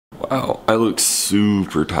Wow, I look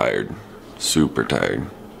super tired. Super tired.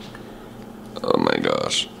 Oh my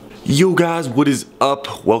gosh. Yo guys, what is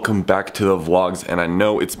up? Welcome back to the vlogs, and I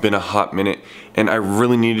know it's been a hot minute and I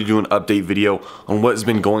really need to do an update video on what's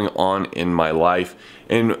been going on in my life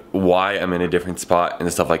and why I'm in a different spot and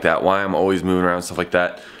stuff like that, why I'm always moving around, stuff like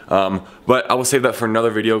that. But I will save that for another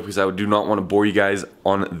video because I do not want to bore you guys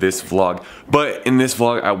on this vlog. But in this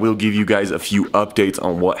vlog, I will give you guys a few updates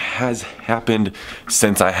on what has happened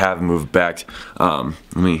since I have moved back.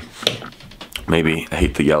 Maybe I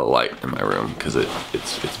hate the yellow light in my room because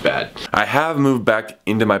it's bad. I have moved back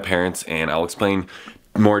into my parents', and I'll explain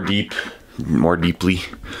more deeply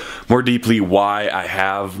why I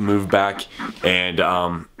have moved back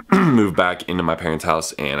and moved back into my parents'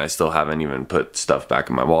 house, and I still haven't even put stuff back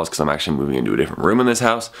in my walls because I'm actually moving into a different room in this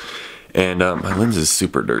house, and my lens is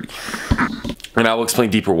super dirty. And I will explain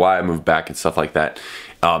deeper why I moved back and stuff like that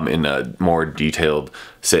in a more detailed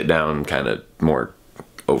sit down kind of more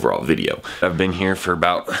overall video. I've been here for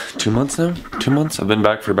about 2 months now. 2 months? I've been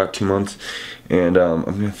back for about 2 months, and I'm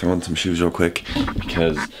gonna throw on some shoes real quick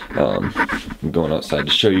because I'm going outside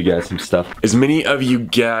to show you guys some stuff. As many of you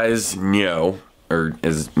guys know, or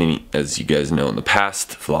as many as you guys know in the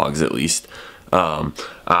past vlogs at least,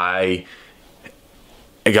 I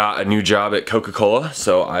got a new job at Coca-Cola,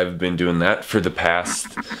 so I've been doing that for the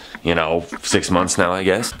past, 6 months now, I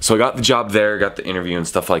guess. So I got the job there, got the interview and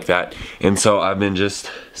stuff like that, and so I've been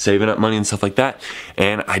just saving up money and stuff like that,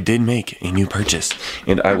 and I did make a new purchase,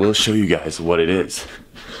 and I will show you guys what it is.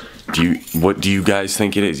 What do you guys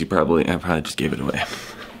think it is? I probably just gave it away.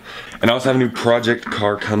 And I also have a new project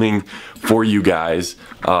car coming for you guys.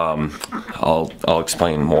 I'll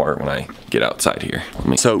explain more when I get outside here.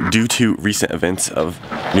 So due to recent events of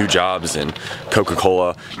new jobs and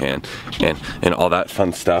Coca-Cola and all that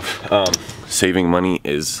fun stuff, saving money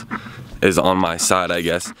is on my side, I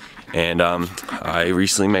guess. And I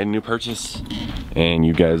recently made a new purchase, and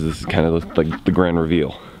you guys, this is kind of like the grand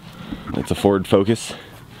reveal. It's a Ford Focus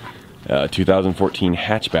 2014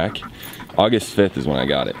 hatchback. August 5th is when I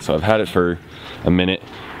got it, so I've had it for a minute.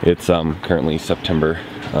 It's currently September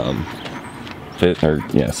 5th, or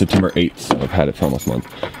yeah, September 8th, so I've had it for almost a month.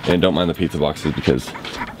 And don't mind the pizza boxes because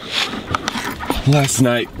last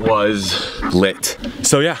night was lit.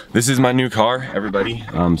 So yeah, this is my new car, everybody.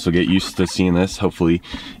 So get used to seeing this, hopefully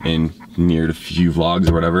in near to few vlogs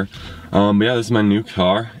or whatever. But yeah, this is my new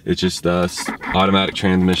car. It's just automatic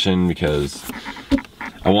transmission because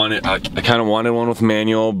I kind of wanted one with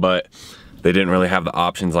manual, but they didn't really have the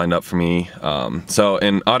options lined up for me. So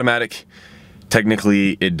in automatic,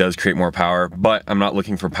 technically it does create more power, but I'm not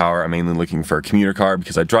looking for power. I'm mainly looking for a commuter car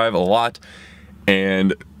because I drive a lot,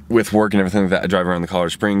 and with work and everything like that, I drive around the Colorado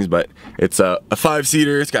Springs. But it's a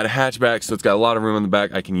 5-seater, it's got a hatchback, so it's got a lot of room in the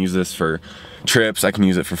back. I can use this for trips, I can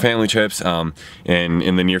use it for family trips, and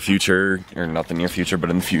in the near future, or not the near future, but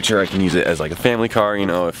in the future, I can use it as like a family car,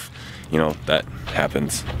 if that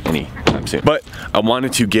happens anytime soon. But I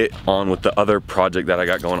wanted to get on with the other project that I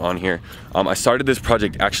got going on here. I started this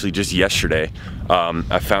project actually just yesterday.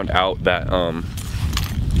 I found out that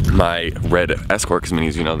my red Escort, because many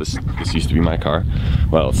of you know this used to be my car.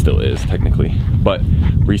 Well, it still is technically, but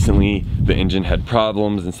recently the engine had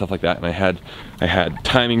problems and stuff like that, and I had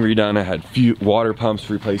timing redone. I had few water pumps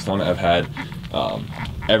replaced on it. I've had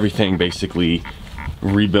everything basically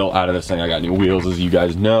rebuilt out of this thing. I got new wheels, as you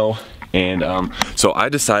guys know. And so I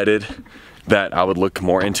decided that I would look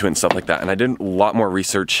more into it and stuff like that, and I did a lot more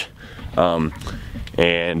research,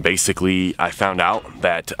 and basically I found out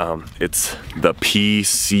that it's the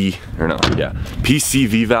PCV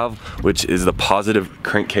valve, which is the positive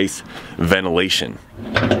crankcase ventilation,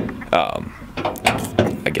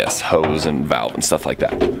 I guess, hose and valve and stuff like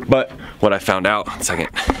that. But what I found out,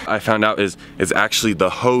 is it's actually the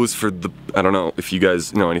hose for the, I don't know if you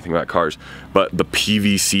guys know anything about cars, but the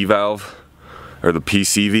PVC valve, or the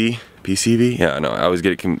PCV? Yeah, no, I always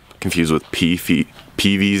get it confused with PVC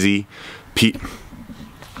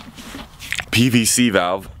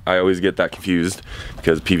valve. I always get that confused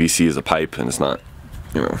because PVC is a pipe and it's not,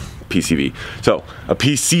 PCV. So a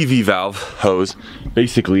PCV valve hose,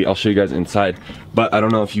 basically, I'll show you guys inside, but I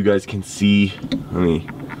don't know if you guys can see, let me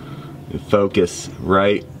focus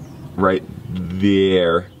right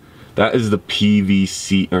there. That is the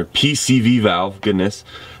PVC or PCV valve. Goodness,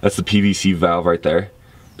 that's the PVC valve right there,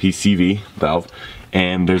 PCV valve.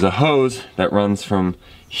 And there's a hose that runs from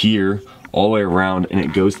here all the way around, and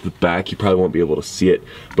it goes to the back. You probably won't be able to see it,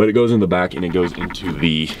 but it goes in the back and it goes into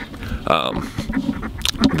the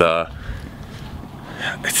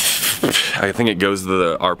I think it goes to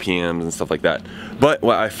the RPMs and stuff like that. But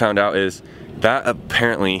what I found out is that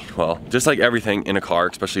apparently, well, just like everything in a car,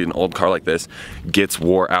 especially an old car like this, gets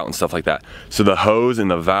wore out and stuff like that. So the hose and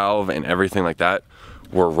the valve and everything like that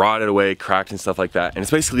were rotted away, cracked and stuff like that. And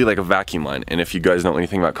it's basically like a vacuum line. And if you guys know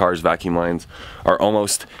anything about cars, vacuum lines are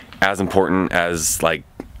almost as important as like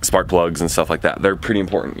spark plugs and stuff like that. They're pretty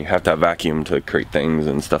important. You have to have vacuum to create things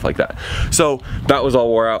and stuff like that. So that was all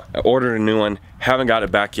wore out. I ordered a new one, haven't got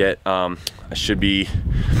it back yet. I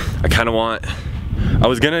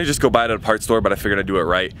was gonna just go buy it at a parts store, but I figured I'd do it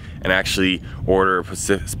right and actually order a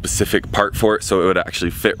specific part for it so it would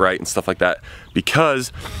actually fit right and stuff like that,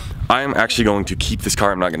 because I'm actually going to keep this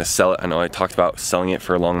car. I'm not gonna sell it. I know I talked about selling it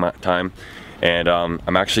for a long time, and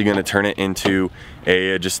I'm actually gonna turn it into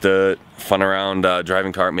just a fun around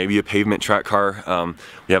driving car, maybe a pavement track car.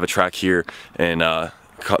 We have a track here and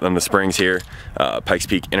on the Springs here, Pikes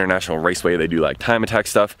Peak International Raceway. They do like time attack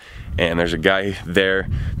stuff, and there's a guy there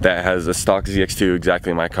that has a stock ZX2,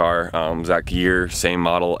 exactly my car, exact year, same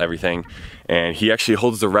model, everything, and he actually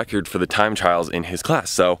holds the record for the time trials in his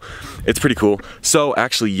class, so it's pretty cool. So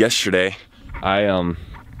actually yesterday, I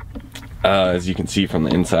as you can see from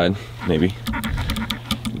the inside, maybe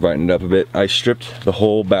brighten it up a bit, I stripped the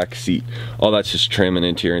whole back seat. All that's just trim and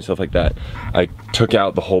interior and stuff like that. I took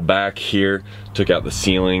out the whole back here, took out the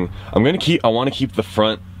ceiling. I want to keep the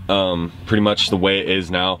front pretty much the way it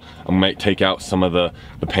is now. I might take out some of the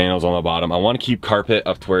panels on the bottom. I want to keep carpet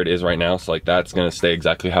up to where it is right now, so like that's gonna stay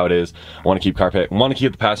exactly how it is. I want to keep carpet. I want to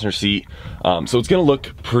keep the passenger seat, so it's gonna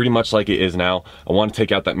look pretty much like it is now. I want to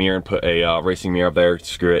take out that mirror and put a racing mirror up there,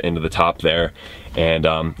 screw it into the top there, and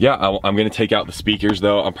yeah, I'm gonna take out the speakers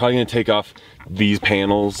though. I'm probably gonna take off these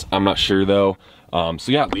panels. I'm not sure though. So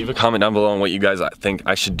yeah, leave a comment down below on what you guys think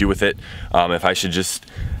I should do with it. If I should just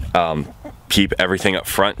keep everything up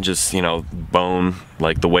front, just, you know, bone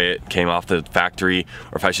like the way it came off the factory,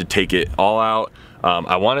 or if I should take it all out.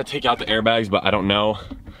 I want to take out the airbags, but I don't know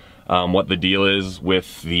what the deal is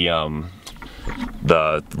with the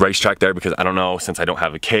racetrack there, because I don't know, since I don't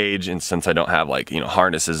have a cage and since I don't have, like, you know,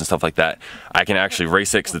 harnesses and stuff like that, I can actually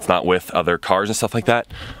race it because it's not with other cars and stuff like that.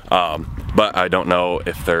 But I don't know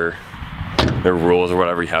if their rules or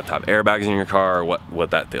whatever, you have to have airbags in your car or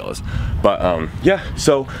what that deal is. But yeah,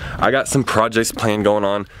 so I got some projects planned going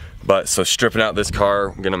on, but so stripping out this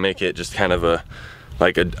car, I'm gonna make it just kind of a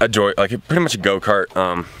joy, like pretty much a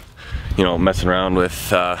go-kart, you know, messing around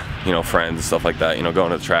with you know, friends and stuff like that, you know,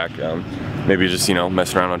 going to the track, maybe just, you know,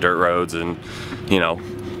 messing around on dirt roads, and you know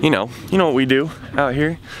what we do out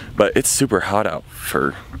here. But it's super hot out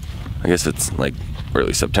for, I guess it's like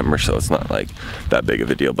early September, so it's not like that big of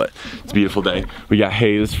a deal, but it's a beautiful day. We got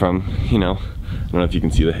haze from, you know, I don't know if you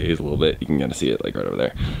can see the haze a little bit. You can kind of see it like right over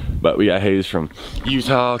there. But we got haze from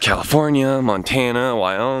Utah, California, Montana,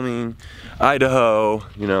 Wyoming, Idaho,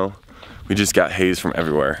 you know. We just got haze from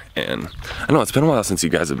everywhere, and I know it's been a while since you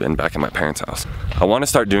guys have been back at my parents' house. I want to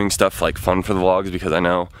start doing stuff like fun for the vlogs, because I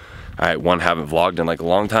know I haven't vlogged in like a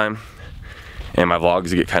long time, and my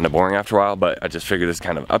vlogs get kind of boring after a while, but I just figured this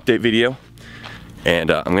kind of update video.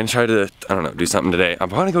 And I'm gonna try to, I don't know, do something today. I'm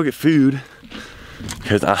probably gonna go get food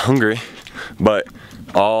because I'm hungry, but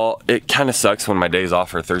it kind of sucks when my day's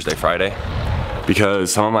off for Thursday, Friday,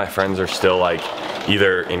 because some of my friends are still like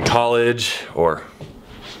either in college or,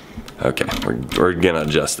 okay, we're gonna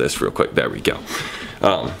adjust this real quick. There we go.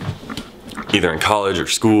 Either in college or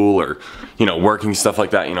school or, you know, working, stuff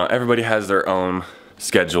like that. You know, everybody has their own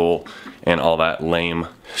schedule and all that lame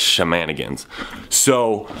shenanigans.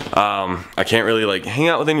 So I can't really like hang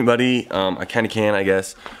out with anybody. I kind of can, I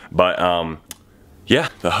guess, but yeah,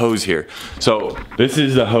 the hose here. So this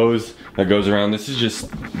is the hose that goes around. This is just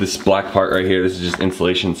this black part right here. This is just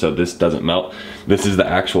insulation, so this doesn't melt. This is the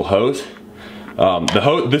actual hose.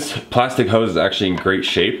 This plastic hose is actually in great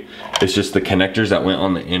shape. It's just the connectors that went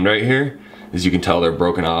on the end right here. As you can tell, they're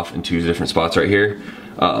broken off in two different spots right here.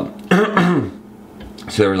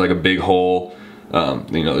 So there was like a big hole,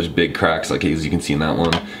 you know, there's big cracks like as you can see in that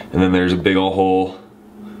one. And then there's a big old hole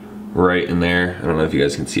right in there. I don't know if you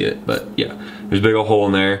guys can see it, but yeah, there's a big old hole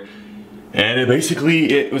in there. And it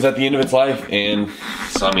was at the end of its life, and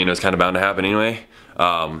so I mean, it was kind of bound to happen anyway.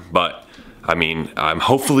 But I mean,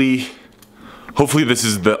 hopefully this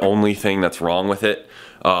is the only thing that's wrong with it.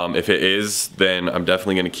 If it is, then I'm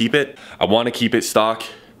definitely gonna keep it. I want to keep it stock.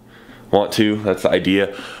 That's the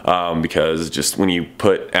idea, because just when you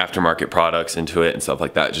put aftermarket products into it and stuff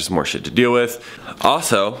like that, just more shit to deal with.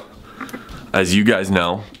 Also, as you guys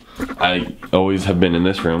know, I always have been in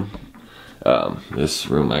this room. This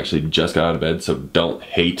room actually just got out of bed, so don't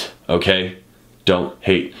hate, okay? Don't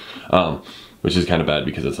hate. which is kind of bad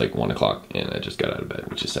because it's like 1 o'clock and I just got out of bed,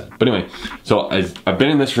 which is sad. But anyway, so I've been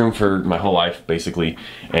in this room for my whole life, basically,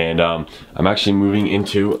 and I'm actually moving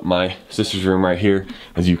into my sister's room right here.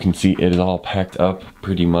 As you can see, it is all packed up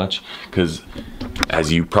pretty much, because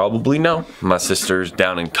as you probably know, my sister's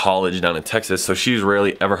down in college, down in Texas, so she's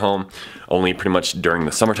rarely ever home, only pretty much during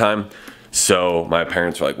the summertime. So my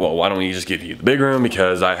parents were like, well, why don't we just give you the big room,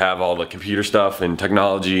 because I have all the computer stuff and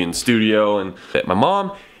technology and studio. And my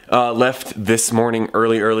mom left this morning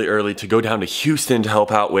early to go down to Houston to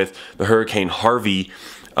help out with the Hurricane Harvey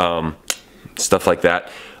stuff like that,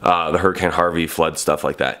 the Hurricane Harvey flood stuff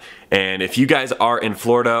like that. And if you guys are in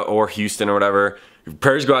Florida or Houston or whatever,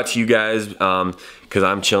 prayers go out to you guys, because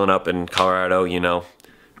I'm chilling up in Colorado, you know,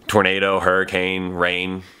 tornado, hurricane,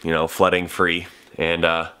 rain, you know, flooding free. And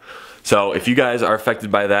so if you guys are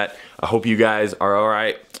affected by that, I hope you guys are all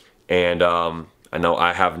right. And I know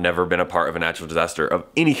I have never been a part of a natural disaster of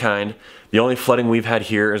any kind. The only flooding we've had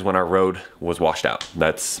here is when our road was washed out.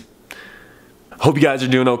 Hope you guys are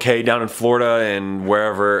doing okay down in Florida and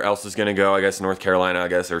wherever else is gonna go. I guess North Carolina, I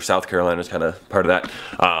guess, or South Carolina is kind of part of that.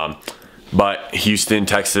 But Houston,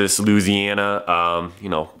 Texas, Louisiana, you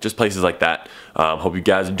know, just places like that. Hope you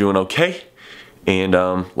guys are doing okay. And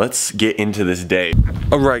let's get into this day.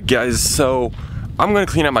 All right, guys, so I'm gonna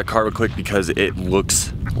clean out my car real quick because it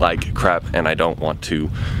looks like crap and I don't want to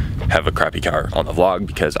have a crappy car on the vlog,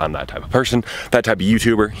 because I'm that type of person, that type of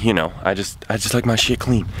YouTuber, you know, I just like my shit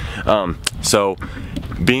clean. So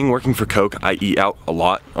working for Coke, I eat out a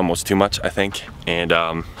lot, almost too much, I think.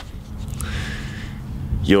 And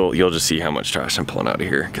you'll just see how much trash I'm pulling out of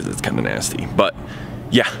here, because it's kind of nasty. But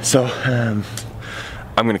yeah, so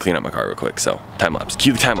I'm gonna clean up my car real quick, so time lapse.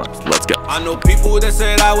 Cue the time lapse. Let's go. I know people that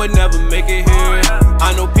said I would never make it here.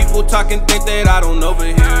 I know people talking, think that I don't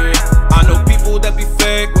overhear. I know people that be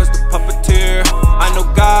fake, was the puppeteer. I know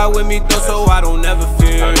God with me though, so I don't ever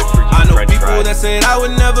fear. I know people that said I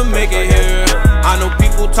would never make it here. I know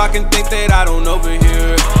people talking, think that I don't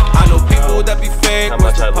overhear. I know people that be fake,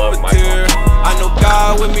 was the puppeteer. I know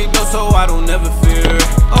God with me though, so I don't ever fear.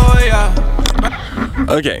 Oh yeah.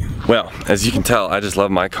 Okay, well, as you can tell, I just love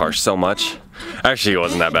my car so much. Actually, it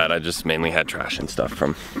wasn't that bad. I just mainly had trash and stuff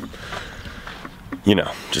from, you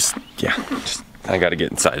know, I gotta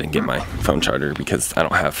get inside and get my phone charger, because I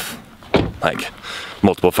don't have, like,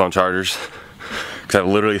 multiple phone chargers. Because I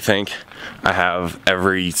literally think I have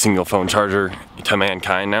every single phone charger to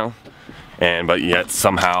mankind now. But yet,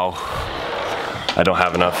 somehow, I don't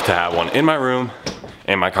have enough to have one in my room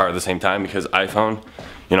and my car at the same time, because iPhone,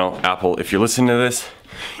 you know, Apple, if you're listening to this,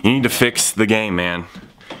 you need to fix the game, man.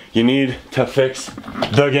 You need to fix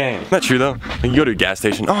the game. Not true though. You go to a gas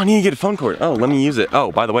station. Oh, I need to get a phone cord. Oh, let me use it.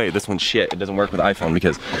 Oh, by the way, this one's shit. It doesn't work with iPhone,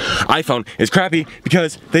 because iPhone is crappy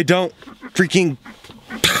because they don't freaking,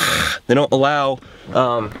 they don't allow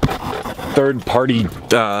third party,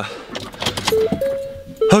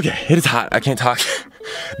 okay, it is hot. I can't talk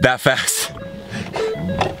that fast.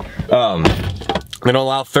 They don't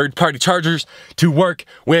allow third-party chargers to work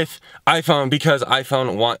with iPhone, because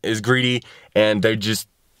iPhone is greedy, and they're just,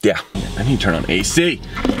 yeah. I need to turn on AC.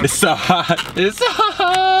 It's so hot. It's so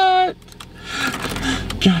hot.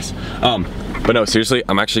 Guys, but no, seriously,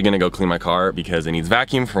 I'm actually gonna go clean my car, because it needs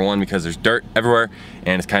vacuum, for one, because there's dirt everywhere,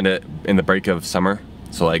 and it's kind of in the break of summer.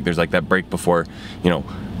 So like, there's like that break before, you know,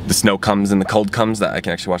 the snow comes and the cold comes, that I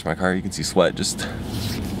can actually wash my car. You can see sweat just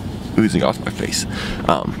oozing off my face.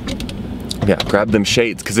 Yeah, grab them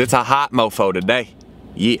shades, because it's a hot mofo today.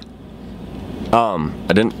 Yeah.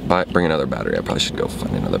 I didn't bring another battery. I probably should go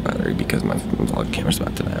find another battery, because my vlog camera's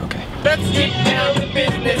about to die. Okay. Let's get down to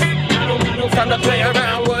business. I don't got no time to play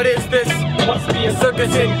around. What is this? Must be a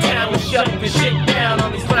circus in town. Shut the shit down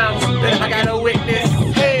on these clowns. I got a witness.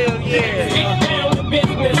 Hell yeah. Get down to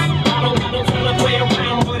business. I don't got no time to play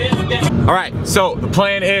around. What is this? All right, so the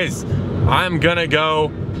plan is I'm gonna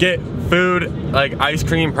go get food, like ice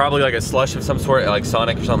cream, probably like a slush of some sort, like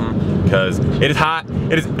Sonic or something, because it is hot.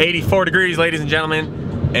 It is 84 degrees, ladies and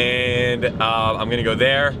gentlemen, and I'm gonna go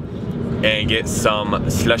there and get some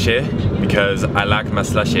slushy, because I like my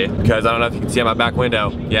slushy. Because I don't know if you can see out my back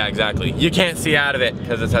window. Yeah, exactly. You can't see out of it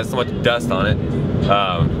because it has so much dust on it.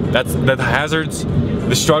 That's the hazards,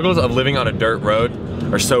 the struggles of living on a dirt road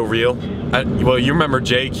are so real. Well, you remember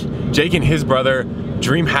Jake and his brother.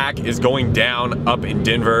 DreamHack is going down up in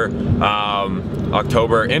Denver,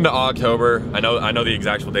 October, into October. I know the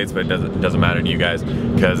exact dates, but it doesn't matter to you guys,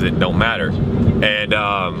 because it don't matter.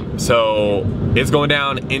 And so it's going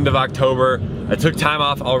down end of October. I took time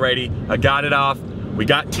off already. I got it off. We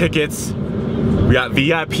got tickets. We got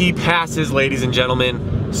VIP passes, ladies and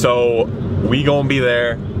gentlemen. So we gonna be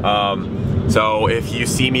there. So if you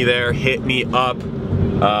see me there, hit me up,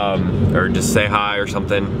 or just say hi or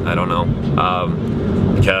something. I don't know,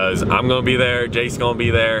 because I'm gonna be there. Jake's gonna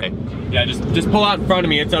be there. Yeah, just pull out in front of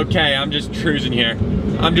me. It's okay. I'm just cruising here.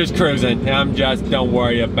 I'm just cruising. Don't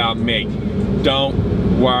worry about me.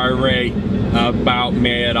 Don't worry about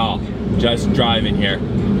me at all. Just driving here.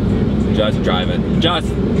 Just driving. Just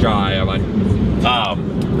driving.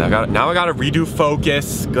 Now I gotta redo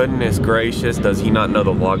focus. Goodness gracious, does he not know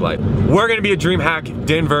the vlog light? We're gonna be at DreamHack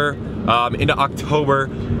Denver into October.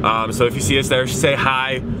 So if you see us there, say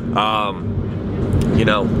hi. You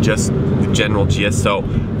know, just the general gist. So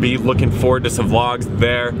be looking forward to some vlogs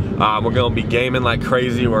there. We're gonna be gaming like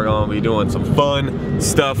crazy. We're gonna be doing some fun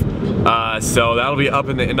stuff. So that'll be up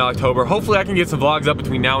in the end of October. Hopefully I can get some vlogs up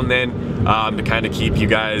between now and then to kind of keep you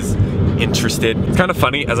guys interested. It's kind of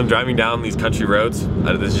funny as I'm driving down these country roads.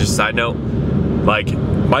 This is just a side note. Like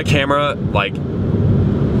my camera, like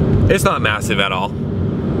it's not massive at all.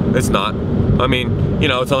 It's not. I mean, you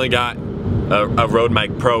know, it's only got a Rode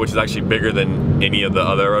Mic Pro, which is actually bigger than any of the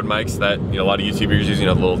other Rode mics that, you know, a lot of YouTubers use, you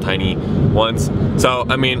know, the little tiny ones. So,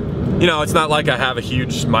 I mean, you know, it's not like I have a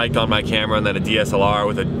huge mic on my camera and then a DSLR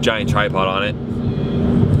with a giant tripod on it.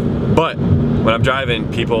 But when I'm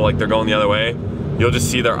driving, people, like, they're going the other way, you'll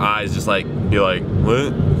just see their eyes just like, be like,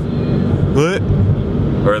 what? What?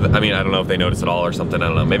 Or, I mean, I don't know if they notice at all or something, I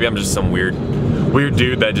don't know. Maybe I'm just some weird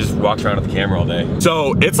dude that just walks around with the camera all day.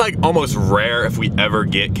 So it's like almost rare if we ever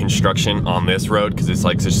get construction on this road because it's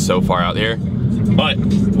like just so far out here. But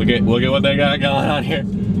look at what they got going on here.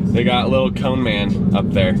 They got little Cone Man up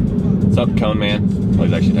there. What's up, Cone Man? Well,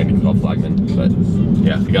 he's actually technically called Flagman, but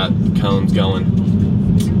yeah, we got cones going.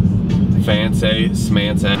 Fancy,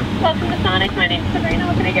 smancy. Welcome to Sonic. My name's Sabrina.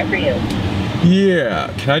 What can I get for you?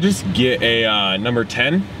 Yeah, can I just get a number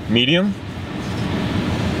 10 medium?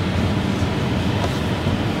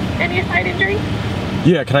 Any side and drink?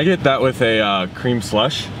 Yeah, can I get that with a cream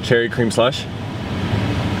slush, cherry cream slush?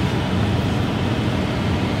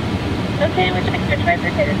 Okay, would you like french fries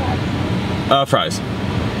or tater tots? Fries.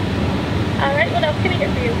 Alright, what else can I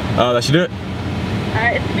get for you? That should do it.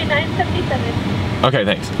 It's gonna be $9.77. Okay,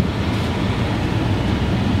 thanks.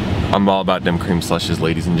 I'm all about them cream slushes,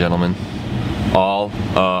 ladies and gentlemen. All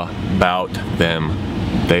about them.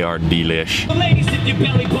 They are delish.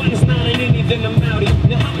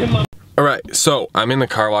 Alright, so I'm in the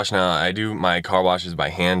car wash now. I do my car washes by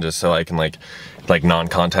hand just so I can like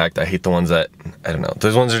non-contact. I hate the ones that, I don't know.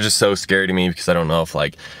 Those ones are just so scary to me because I don't know if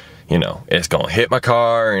like, you know, it's gonna hit my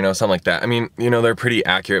car or, you know, something like that. I mean, you know, they're pretty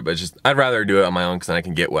accurate, but just, I'd rather do it on my own because then I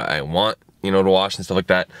can get what I want, you know, to wash and stuff like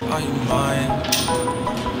that. Are you mine?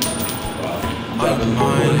 Are you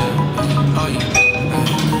mine?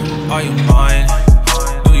 Are you mine?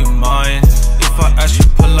 Do you mind if I ask you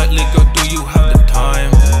politely, girl, do you have the time?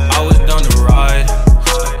 I was down to ride,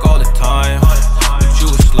 like all the time, but you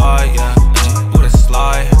a slide, yeah, with a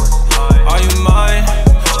slide. Are you mine?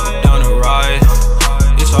 Down to ride,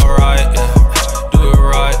 it's alright, yeah, do it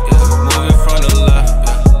right, yeah, move it from the left,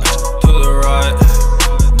 yeah, to the right,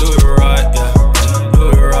 do it right, yeah, do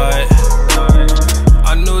it right.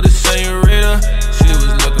 I knew the senorita, she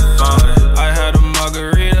was looking fine. I had a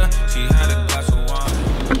margarita, she had a glass of wine.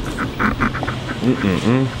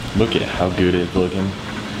 Look at how good it's looking.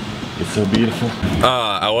 It's so beautiful.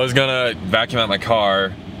 I was gonna vacuum out my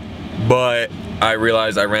car, but I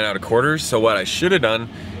realized I ran out of quarters. So what I should have done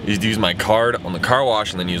is use my card on the car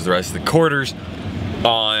wash and then use the rest of the quarters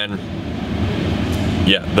on,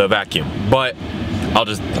 yeah, the vacuum. But I'll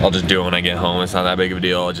just do it when I get home. It's not that big of a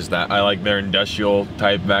deal. It's just that I like their industrial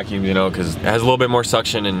type vacuums, you know, because it has a little bit more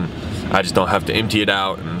suction and I just don't have to empty it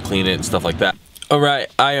out and clean it and stuff like that. All right,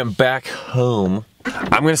 I am back home.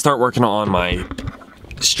 I'm gonna start working on my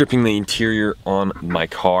stripping the interior on my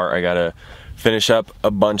car. I gotta finish up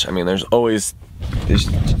a bunch. I mean, there's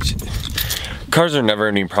cars are never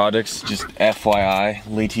ending projects, just FYI,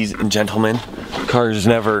 ladies and gentlemen. Cars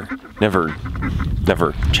never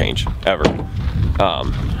change, ever.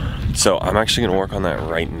 So I'm actually gonna work on that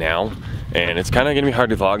right now. And it's kinda gonna be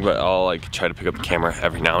hard to vlog, but I'll like try to pick up the camera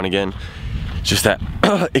every now and again. It's just that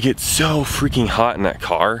it gets so freaking hot in that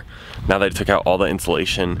car. Now that I took out all the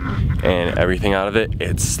insulation and everything out of it,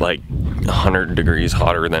 it's like 100 degrees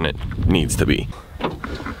hotter than it needs to be.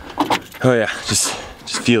 Oh yeah, just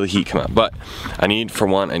feel the heat come out. But I need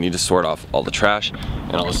to sort off all the trash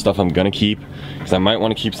and all the stuff I'm gonna keep, because I might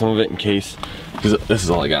want to keep some of it in case, because this is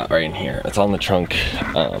all I got right in here. It's on the trunk.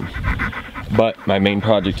 But my main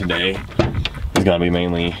project today is gonna be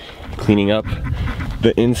mainly cleaning up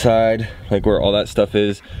the inside, like where all that stuff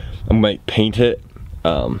is. I might paint it,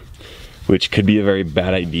 which could be a very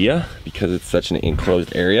bad idea because it's such an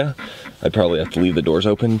enclosed area. I'd probably have to leave the doors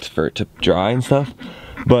open for it to dry and stuff.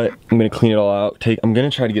 But I'm gonna clean it all out. I'm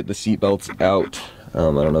gonna try to get the seat belts out. I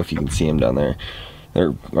don't know if you can see them down there.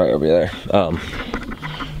 They're right over there.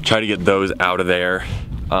 Try to get those out of there.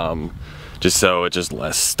 Just so it's just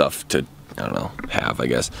less stuff to, I don't know, have, I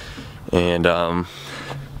guess. And I'm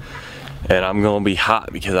gonna be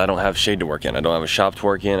hot because I don't have shade to work in. I don't have a shop to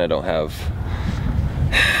work in. I don't have,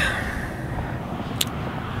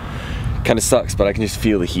 kind of sucks, but I can just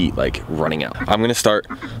feel the heat like running out. I'm gonna start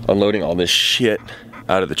unloading all this shit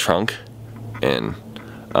out of the trunk and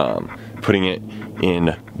putting it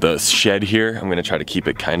in the shed here. I'm gonna try to keep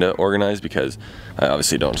it kind of organized because I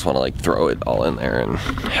obviously don't just want to like throw it all in there and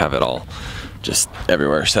have it all just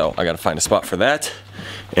everywhere. So I gotta find a spot for that.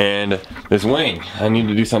 And this wing, I need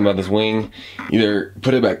to do something about this wing. Either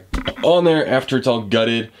put it back on there after it's all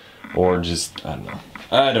gutted, or just, I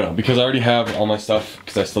don't know, because I already have all my stuff,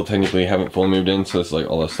 because I still technically haven't fully moved in, so it's like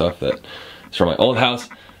all the stuff that is from my old house.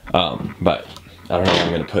 But I don't know where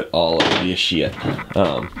I'm gonna put all of this shit.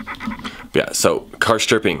 Yeah, so car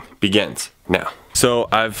stripping begins now. So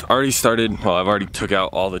I've already started, well, I've already took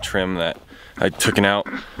out all the trim that I took out.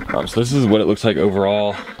 So this is what it looks like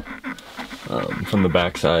overall from the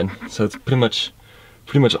back side. So it's pretty much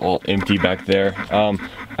all empty back there.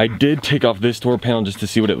 I did take off this door panel just to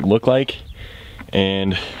see what it looked like,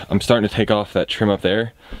 and I'm starting to take off that trim up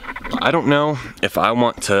there. I don't know if I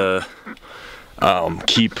want to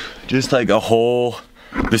keep just like a whole,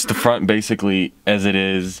 this the front basically as it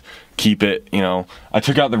is, keep it, you know. I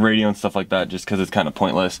took out the radio and stuff like that just because it's kind of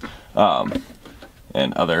pointless,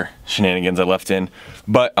 and other shenanigans I left in.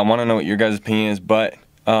 But I want to know what your guys' opinion is. But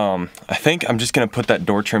I think I'm just gonna put that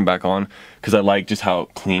door trim back on because I like just how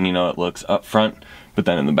clean, you know, it looks up front. But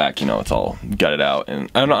then in the back, you know, it's all gutted out, and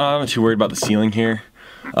I'm not too worried about the ceiling here.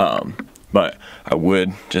 But I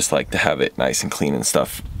would just like to have it nice and clean and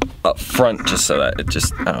stuff up front, just so that it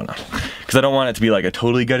just, I don't know, because I don't want it to be like a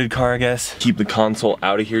totally gutted car, I guess. Keep the console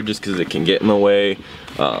out of here just because it can get in the way,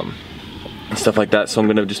 and stuff like that. So I'm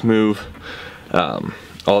gonna just move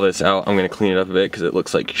all this out. I'm gonna clean it up a bit because it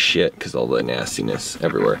looks like shit because all the nastiness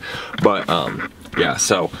everywhere. But yeah,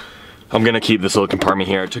 so I'm gonna keep this little compartment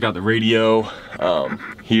here. I took out the radio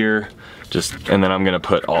here, and then I'm gonna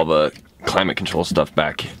put all the climate control stuff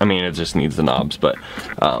back. I mean, it just needs the knobs, but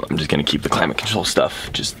I'm just gonna keep the climate control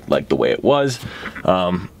stuff just like the way it was.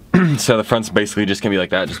 So the front's basically just gonna be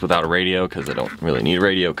like that, just without a radio, because I don't really need a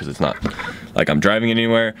radio because it's not like I'm driving it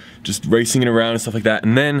anywhere, just racing it around and stuff like that.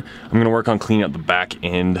 And then I'm gonna work on cleaning up the back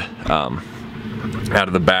end out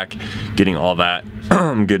of the back, getting all that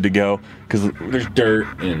good to go, because there's dirt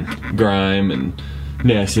and grime and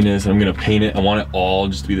nastiness. I'm gonna paint it. I want it all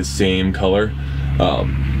just to be the same color.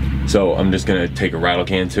 So I'm just gonna take a rattle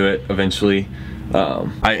can to it eventually.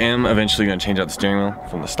 I am eventually gonna change out the steering wheel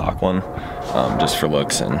from the stock one, just for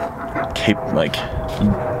looks and like,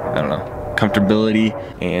 I don't know, comfortability.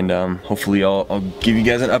 And hopefully I'll give you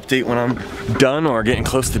guys an update when I'm done or getting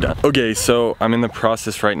close to done. Okay, so I'm in the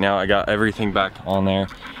process right now. I got everything back on there,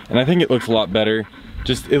 and I think it looks a lot better.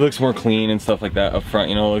 Just, it looks more clean and stuff like that up front.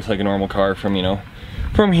 You know, it looks like a normal car from, you know,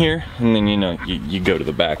 from here, and then, you know, you go to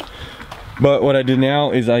the back. But what I did now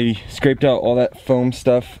is I scraped out all that foam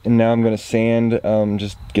stuff, and now I'm gonna sand,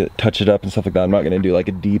 just touch it up and stuff like that. I'm not gonna do like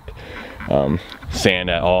a deep sand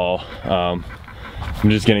at all. I'm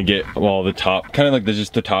just gonna get all the top, kind of like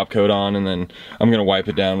just the top coat on, and then I'm gonna wipe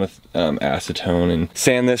it down with acetone and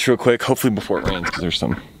sand this real quick, hopefully before it rains, because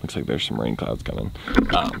looks like there's some rain clouds coming.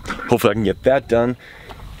 Hopefully I can get that done.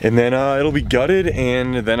 And then it'll be gutted,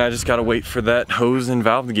 and then I just gotta wait for that hose and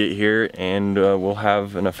valve to get here, and we'll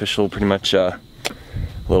have an official, pretty much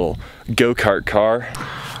little go-kart car.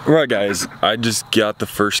 Alright guys, I just got the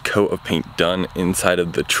first coat of paint done inside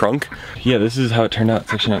of the trunk. Yeah, this is how it turned out.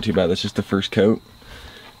 It's actually not too bad. That's just the first coat.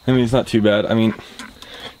 I mean, it's not too bad. I mean,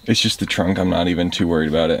 it's just the trunk. I'm not even too worried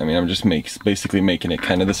about it. I mean, I'm just basically making it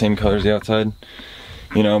kind of the same color as the outside,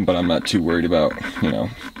 you know, but I'm not too worried about, you know,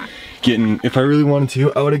 if I really wanted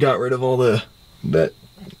to, I would have got rid of all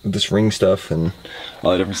this ring stuff and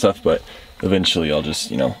all the different stuff, but eventually I'll just,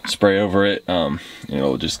 you know, spray over it, and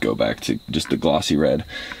it'll just go back to just the glossy red.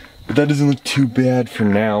 But that doesn't look too bad for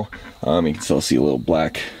now. You can still see a little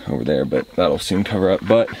black over there, but that'll soon cover up.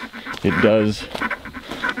 But it does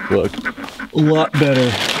look a lot better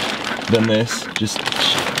than this, just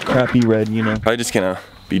crappy red, you know. I'm just gonna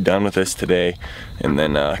be done with this today, and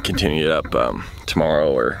then continue it up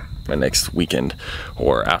tomorrow or my next weekend,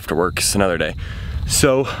 or after work another day.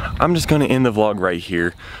 So I'm just gonna end the vlog right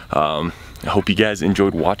here. I hope you guys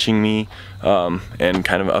enjoyed watching me, and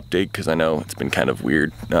kind of an update, because I know it's been kind of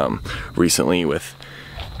weird recently with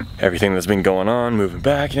everything that's been going on, moving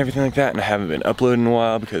back and everything like that, and I haven't been uploading in a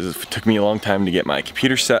while because it took me a long time to get my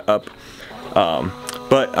computer set up.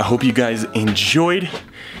 But I hope you guys enjoyed,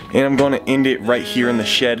 and I'm going to end it right here in the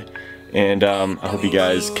shed, and I hope you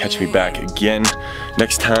guys catch me back again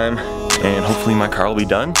next time, and hopefully my car will be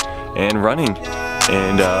done and running,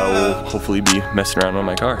 and we'll hopefully be messing around on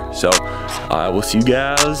my car. So I will see you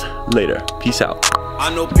guys later. Peace out.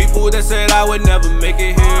 I know people that said I would never make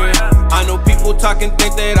it here. I know people talking,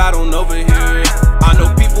 think that I don't overhear. I know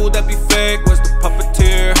people that be fake, was the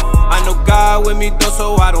puppeteer. I know God with me though,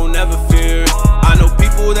 so I don't ever fear. I know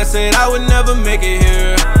people that said I would never make it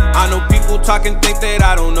here. I know people talking, think that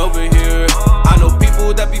I don't overhear. I know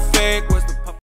people that be fake, was the